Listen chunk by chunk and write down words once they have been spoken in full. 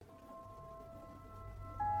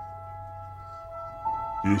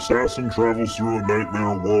The assassin travels through a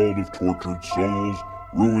nightmare world of tortured souls,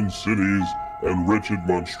 ruined cities, and wretched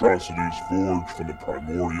monstrosities forged from the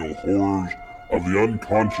primordial horrors of the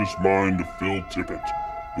unconscious mind of Phil Tippet,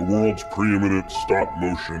 the world's preeminent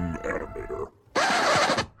stop-motion animator.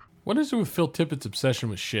 What is it with Phil Tippett's obsession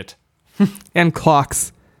with shit? And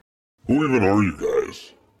clocks. Who even are you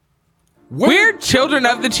guys? We're Children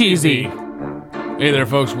of the Cheesy. Hey there,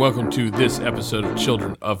 folks. Welcome to this episode of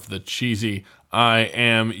Children of the Cheesy. I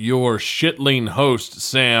am your shitling host,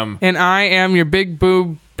 Sam. And I am your big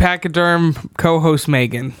boob pachyderm co-host,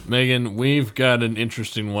 Megan. Megan, we've got an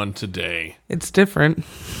interesting one today. It's different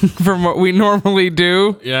from what we normally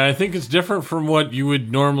do. Yeah, I think it's different from what you would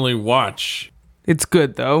normally watch. It's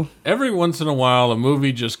good, though. Every once in a while, a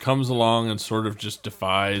movie just comes along and sort of just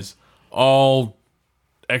defies all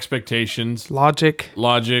expectations, Logic,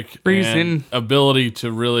 reason, and ability to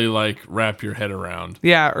really like wrap your head around.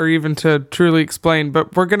 Yeah, or even to truly explain,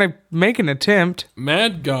 but we're going to make an attempt.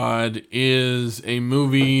 Mad God is a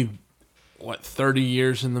movie, 30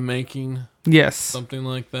 years in the making? Yes. Something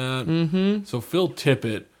like that. Mm-hmm. So Phil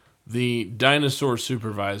Tippet, the dinosaur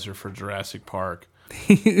supervisor for Jurassic Park.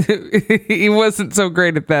 He wasn't so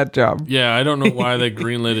great at that job. Yeah, I don't know why they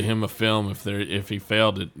greenlit him a film if he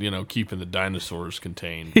failed at keeping the dinosaurs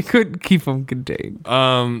contained. He couldn't keep them contained.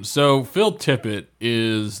 So Phil Tippet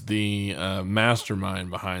is the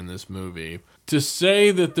mastermind behind this movie. To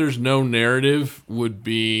say that there's no narrative would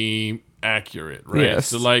be accurate, right? Yes.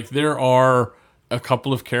 So there are a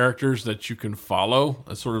couple of characters that you can follow,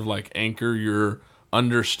 sort of anchor your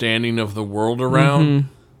understanding of the world around. Mm-hmm.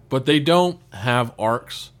 But they don't have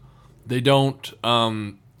arcs. They don't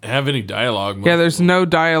have any dialogue. Yeah, there's no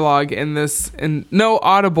dialogue in this, and no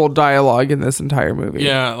audible dialogue in this entire movie.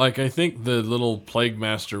 Yeah, I think the little plague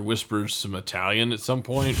master whispers some Italian at some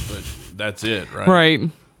point, but that's it,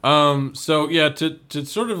 right? Right. So yeah, to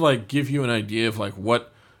sort of give you an idea of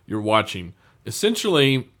what you're watching.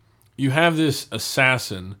 Essentially, you have this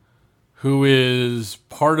assassin who is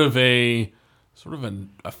part of a sort of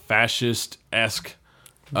a fascist-esque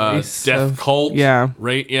death cult,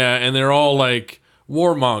 right? Yeah, and they're all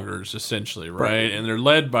warmongers essentially, right? And they're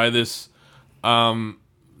led by this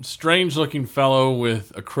strange-looking fellow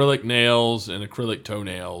with acrylic nails and acrylic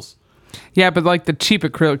toenails. Yeah, but the cheap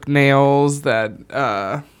acrylic nails that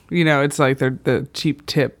it's they're the cheap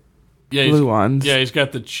tip blue ones. Yeah, he's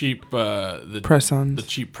got the cheap the press-ons, the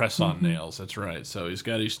cheap press-on nails. That's right. So he's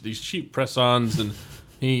got these cheap press-ons, and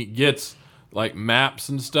he gets maps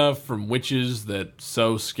and stuff from witches that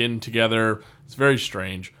sew skin together. It's very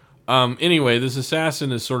strange. Anyway, this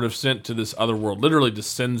assassin is sort of sent to this other world, literally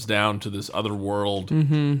descends down to this other world,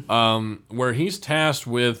 where he's tasked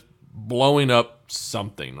with blowing up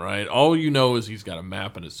something, right? All you know is he's got a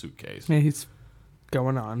map in his suitcase. Yeah, he's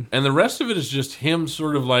going on. And the rest of it is just him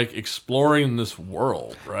sort of exploring this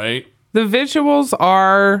world, right? The visuals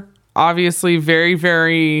are obviously very,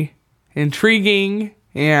 very intriguing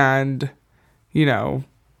and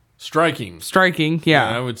striking. Yeah,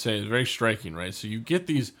 I would say it's very striking, right? So you get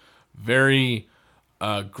these very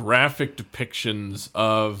graphic depictions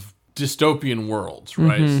of dystopian worlds,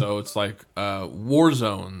 right? Mm-hmm. So it's war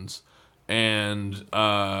zones and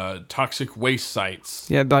toxic waste sites.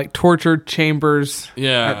 Yeah, tortured chambers.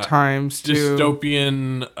 Yeah, at times too.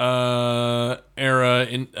 Dystopian era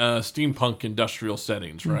in steampunk industrial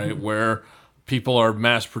settings, right? Mm-hmm. Where people are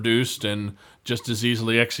mass produced and just as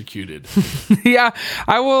easily executed. Yeah,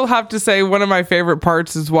 I will have to say one of my favorite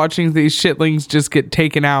parts is watching these shitlings just get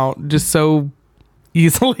taken out just so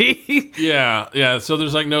easily. Yeah. So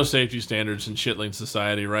there's no safety standards in shitling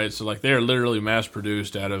society, right? So they are literally mass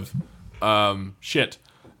produced out of shit.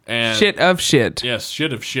 And shit of shit. Yes,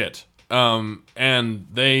 shit of shit. And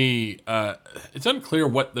they it's unclear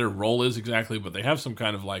what their role is exactly, but they have some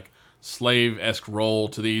kind of slave-esque role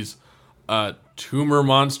to these tumor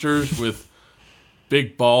monsters with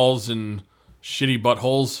big balls and shitty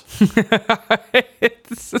buttholes.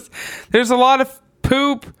 There's a lot of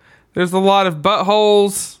poop. There's a lot of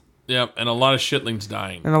buttholes. Yep, and a lot of shitlings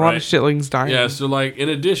dying. Yeah, so in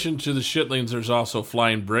addition to the shitlings, there's also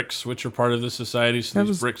flying bricks, which are part of the society. So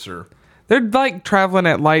these bricks are... They're traveling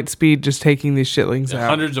at light speed, just taking these shitlings out.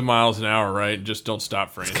 Hundreds of miles an hour, right? Just don't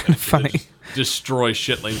stop for anything. It's kind of funny. Destroy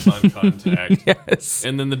shitlings on contact. Yes.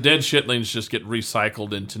 And then the dead shitlings just get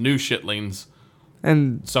recycled into new shitlings.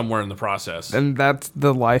 And somewhere in the process. And that's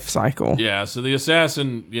the life cycle. Yeah, so the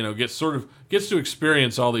assassin, gets to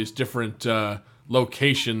experience all these different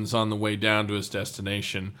locations on the way down to his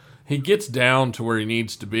destination. He gets down to where he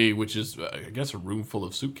needs to be, which is, I guess, a room full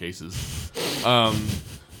of suitcases.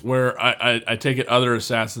 Where I take it other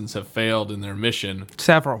assassins have failed in their mission.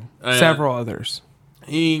 Several others.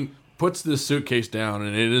 He puts this suitcase down,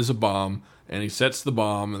 and it is a bomb. And he sets the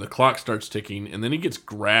bomb, and the clock starts ticking. And then he gets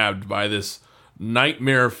grabbed by this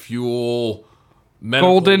nightmare fuel medical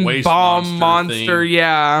golden waste bomb monster, thing.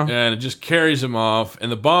 yeah. And it just carries him off.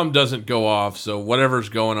 And the bomb doesn't go off, so whatever's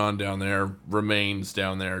going on down there remains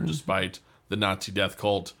down there, despite the Nazi death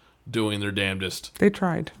cult doing their damnedest. They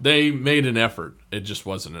tried. They made an effort. It just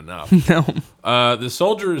wasn't enough. No. The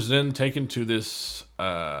soldier is then taken to this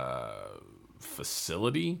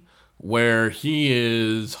facility where he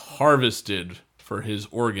is harvested for his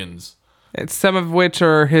organs. It's some of which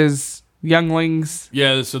are his younglings.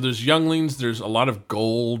 Yeah, so there's younglings. There's a lot of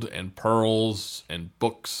gold and pearls and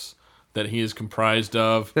books that he is comprised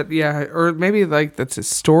of. Or maybe like that's his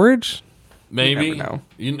storage. Maybe. You never know.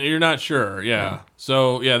 You're not sure, yeah.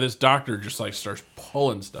 So, this doctor just like starts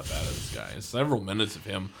pulling stuff out of this guy. It's several minutes of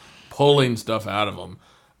him pulling stuff out of him.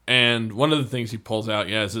 And one of the things he pulls out,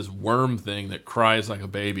 is this worm thing that cries like a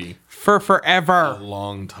baby. For forever. A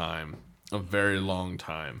long time. A very long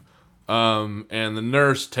time. And the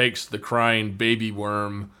nurse takes the crying baby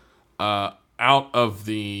worm out of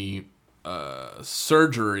the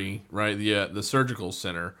surgery, right? The surgical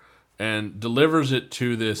center, and delivers it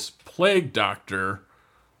to this plague doctor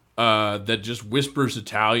that just whispers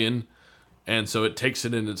Italian. And so it takes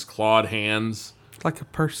it in its clawed hands. Like a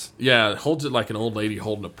purse. Yeah, it holds it like an old lady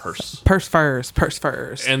holding a purse. Purse fires.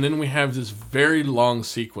 And then we have this very long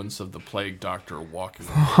sequence of the plague doctor walking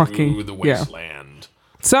through the wasteland.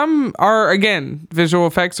 Some are, again, visual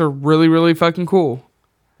effects are really, really fucking cool.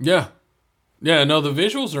 Yeah. Yeah, no, the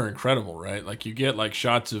visuals are incredible, right? Like, you get, like,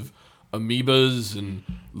 shots of amoebas and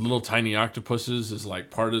little tiny octopuses as,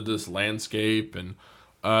 like, part of this landscape. And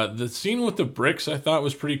the scene with the bricks I thought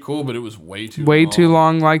was pretty cool, but it was way too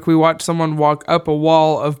long. Like, we watched someone walk up a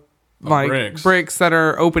wall of like, bricks that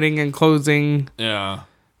are opening and closing. Yeah.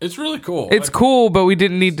 It's really cool. It's cool, but we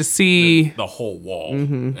didn't need to see the whole wall.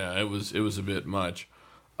 Mm-hmm. Yeah, it was a bit much.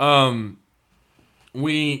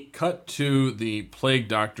 We cut to the plague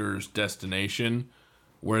doctor's destination,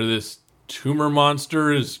 where this tumor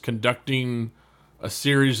monster is conducting a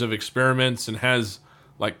series of experiments and has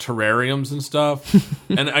like terrariums and stuff.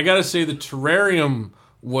 And I gotta say, the terrarium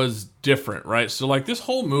was different, right? So like this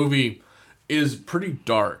whole movie is pretty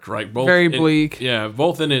dark, right? Very bleak.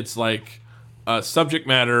 Both in its like subject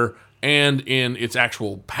matter and in its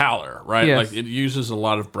actual pallor, right? Yes. Like it uses a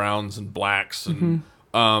lot of browns and blacks, and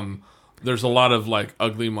there's a lot of like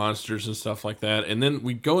ugly monsters and stuff like that. And then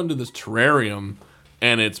we go into this terrarium,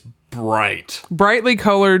 and it's brightly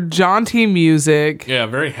colored, jaunty music. Yeah,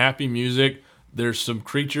 very happy music. There's some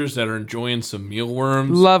creatures that are enjoying some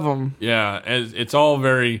mealworms. Love them. Yeah, it's all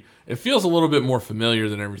very. It feels a little bit more familiar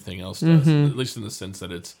than everything else does, at least in the sense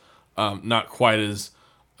that it's not quite as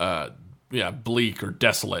bleak or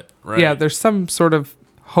desolate, right? Yeah, there's some sort of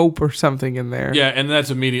hope or something in there. Yeah, and that's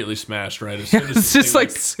immediately smashed, right? It's just like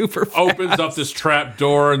super fast. Opens up this trap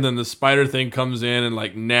door, and then the spider thing comes in and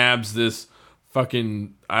like nabs this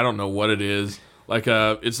fucking, I don't know what it is.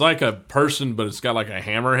 It's like a person, but it's got like a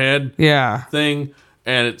hammerhead thing,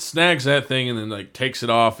 and it snags that thing and then like takes it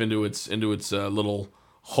off into its little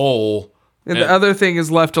hole. And the other thing is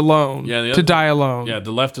left alone. Yeah, die alone. Yeah,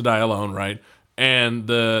 left to die alone, right? And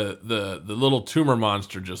the little tumor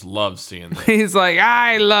monster just loves seeing that. He's like,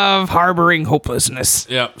 I love harboring hopelessness.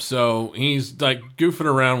 Yep. So he's like goofing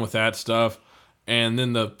around with that stuff. And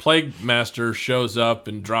then the plague master shows up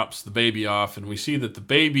and drops the baby off. And we see that the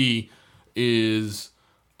baby is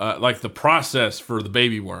like the process for the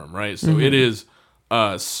baby worm, right? So it is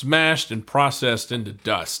smashed and processed into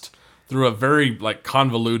dust through a very like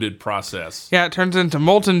convoluted process. Yeah, it turns into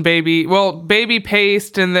molten baby. Well, baby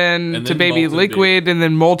paste, and then to baby liquid, and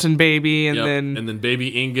then molten baby, and then baby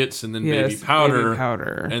ingots, and then baby powder.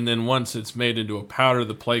 And then once it's made into a powder,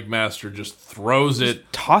 the plague master just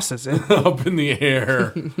tosses it up in the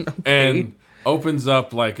air and opens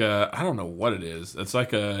up like I don't know what it is. It's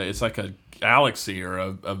like a galaxy or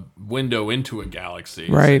a window into a galaxy,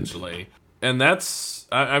 right? Essentially. And that's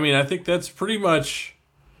I think that's pretty much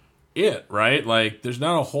it, right? Like there's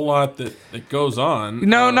not a whole lot that goes on.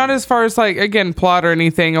 No, not as far as like, again, plot or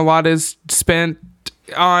anything. A lot is spent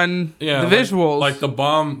on the visuals. Like the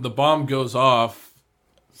bomb goes off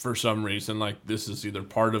for some reason. Like this is either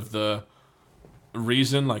part of the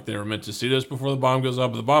reason, like they were meant to see this before the bomb goes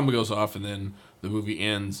off, but the bomb goes off and then the movie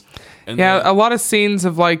ends. And a lot of scenes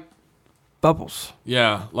of like bubbles.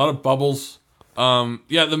 Yeah, a lot of bubbles.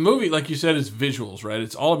 The movie, like you said, is visuals, right?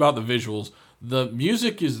 It's all about the visuals. The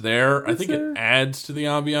music is there. I think it adds to the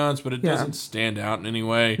ambiance, but it doesn't stand out in any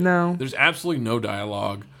way. No. There's absolutely no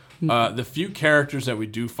dialogue. The few characters that we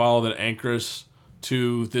do follow that anchor us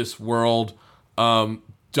to this world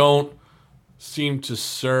don't seem to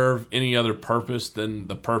serve any other purpose than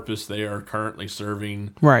the purpose they are currently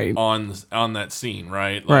serving Right. on that scene,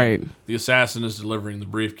 right? Right. The assassin is delivering the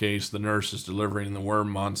briefcase, the nurse is delivering the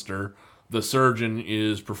worm monster, the surgeon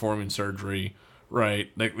is performing surgery,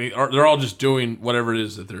 right? They're all just doing whatever it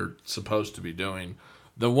is that they're supposed to be doing.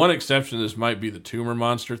 The one exception to this might be the tumor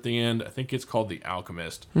monster at the end. I think it's called the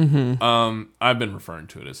Alchemist. I've been referring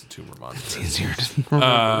to it as the tumor monster. It's easier to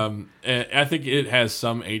remember. And I think it has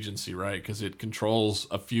some agency, right? Because it controls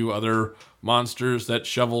a few other monsters that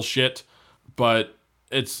shovel shit, but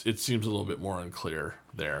it seems a little bit more unclear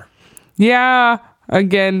there. Yeah.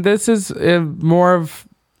 Again, this is more of,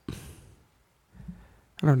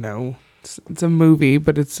 I don't know. It's a movie,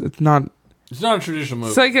 but it's not. It's not a traditional movie.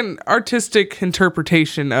 It's like an artistic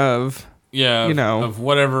interpretation of, of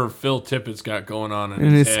whatever Phil Tippett's got going on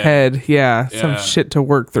in his head. Yeah, some shit to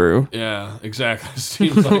work through. Yeah, exactly.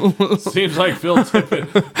 Seems like Phil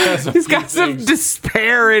Tippett has He's got some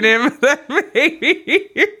despair in him. That maybe.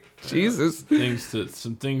 Jesus.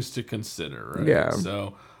 Some things to consider, right? Yeah.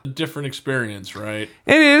 So, a different experience, right?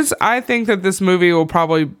 It is. I think that this movie will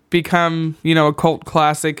probably become, a cult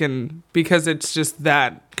classic, and because it's just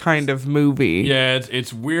that kind of movie. Yeah,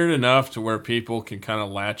 it's weird enough to where people can kind of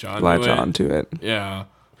latch onto it. Yeah.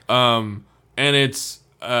 And it's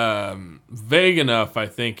vague enough, I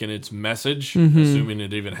think, in its message, assuming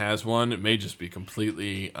it even has one. It may just be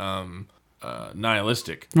completely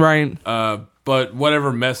nihilistic. Right. But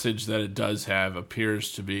whatever message that it does have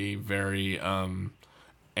appears to be very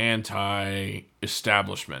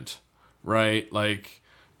anti-establishment, right? Like,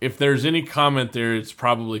 if there's any comment there, it's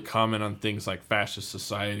probably comment on things like fascist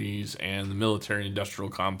societies and the military-industrial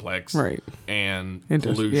complex, right? And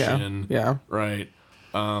pollution, yeah. Right?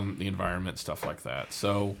 The environment, stuff like that.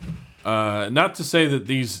 So, not to say that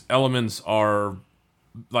these elements are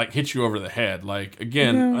like hit you over the head. Like,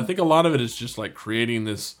 again, I think a lot of it is just like creating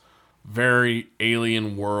this very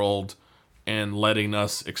alien world and letting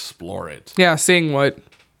us explore it. Yeah, seeing what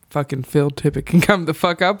fucking Phil Tippett can come the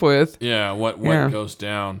fuck up with. Yeah, what goes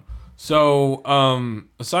down. So,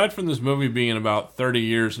 aside from this movie being about 30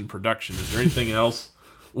 years in production, is there anything else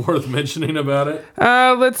worth mentioning about it?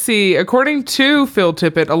 Let's see. According to Phil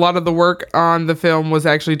Tippett, a lot of the work on the film was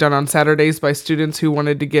actually done on Saturdays by students who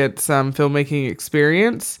wanted to get some filmmaking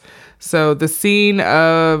experience. So the scene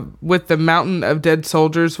with the mountain of dead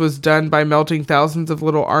soldiers was done by melting thousands of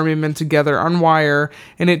little army men together on wire,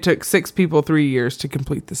 and it took 6 people 3 years to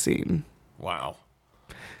complete the scene. Wow.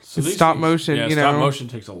 So it's stop motion, stop motion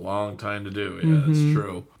takes a long time to do. Yeah, that's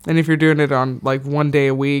true. And if you're doing it on like 1 day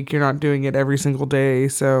a week, you're not doing it every single day.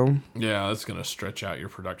 So yeah, that's going to stretch out your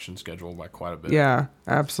production schedule by quite a bit. Yeah,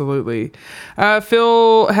 absolutely.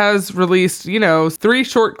 Phil has released, 3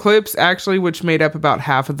 short clips actually, which made up about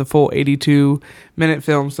half of the full 82-minute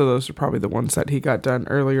film. So those are probably the ones that he got done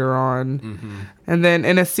earlier on. And then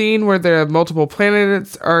in a scene where the multiple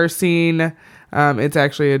planets are seen, it's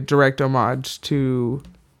actually a direct homage to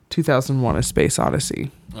 2001: A Space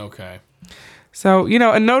Odyssey. Okay. So,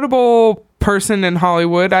 a notable person in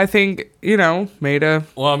Hollywood, I think, made a...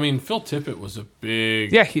 Well, I mean, Phil Tippett was a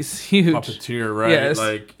big... Yeah, he's huge. Puppeteer, right? Yes.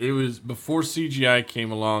 Like, it was... Before CGI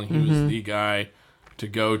came along, he was the guy to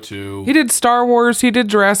go to. He did Star Wars, he did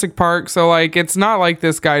Jurassic Park, so, like, it's not like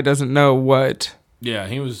this guy doesn't know what... Yeah,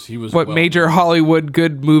 he was what major Hollywood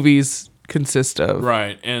good movies consist of.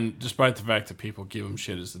 Right, and despite the fact that people give him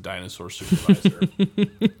shit as the dinosaur supervisor.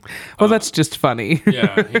 Well, that's just funny.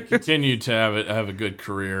 Yeah, he continued to have a good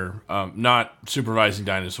career, not supervising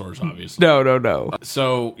dinosaurs, obviously. No.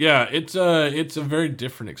 So yeah, it's a very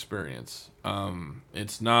different experience.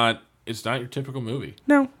 It's not your typical movie.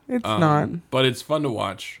 No, it's not. But it's fun to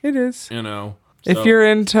watch. It is. So, if you're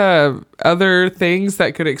into other things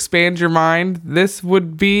that could expand your mind, this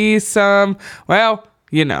would be some. Well,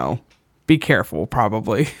 be careful,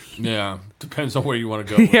 probably. Yeah, depends on where you want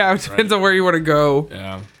to go. Yeah, it depends on where you want to go.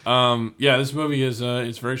 Yeah. This movie is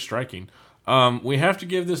it's very striking. We have to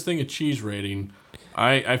give this thing a cheese rating.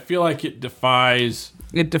 I feel like it defies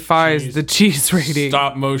the cheese rating.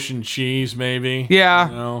 Stop motion cheese, maybe.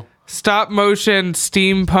 Yeah. Stop motion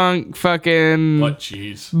steampunk fucking butt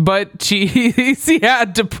cheese. Yeah,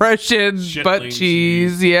 depression butt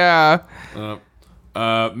cheese. Yeah.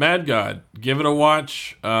 Mad God, give it a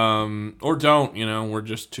watch, or don't. We're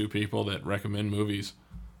just 2 people that recommend movies.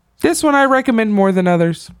 This one I recommend more than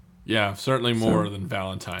others. Yeah, certainly more than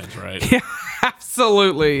Valentine's, right? Yeah,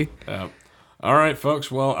 absolutely. All right,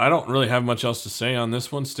 folks. Well, I don't really have much else to say on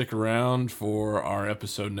this one. Stick around for our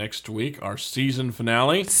episode next week, our season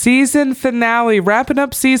finale. Season finale, wrapping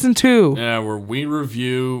up season 2. Yeah, where we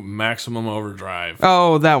review Maximum Overdrive.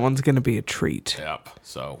 Oh, that one's going to be a treat. Yep.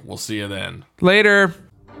 So we'll see you then. Later.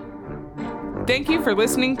 Thank you for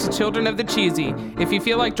listening to Children of the Cheesy. If you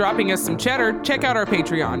feel like dropping us some cheddar, check out our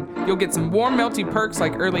Patreon. You'll get some warm, melty perks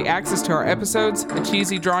like early access to our episodes, a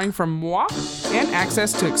cheesy drawing from moi, and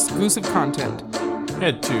access to exclusive content.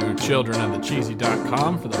 Head to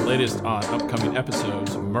childrenofthecheesy.com for the latest on upcoming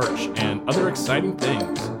episodes, merch, and other exciting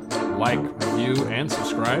things. Like, review, and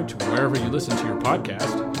subscribe to wherever you listen to your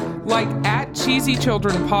podcast. Like at Cheesy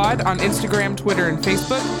Children Pod on Instagram, Twitter, and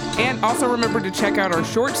Facebook. And also remember to check out our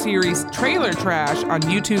short series, Trailer Trash, on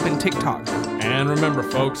YouTube and TikTok. And remember,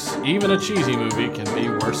 folks, even a cheesy movie can be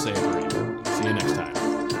worth savoring. See you next time.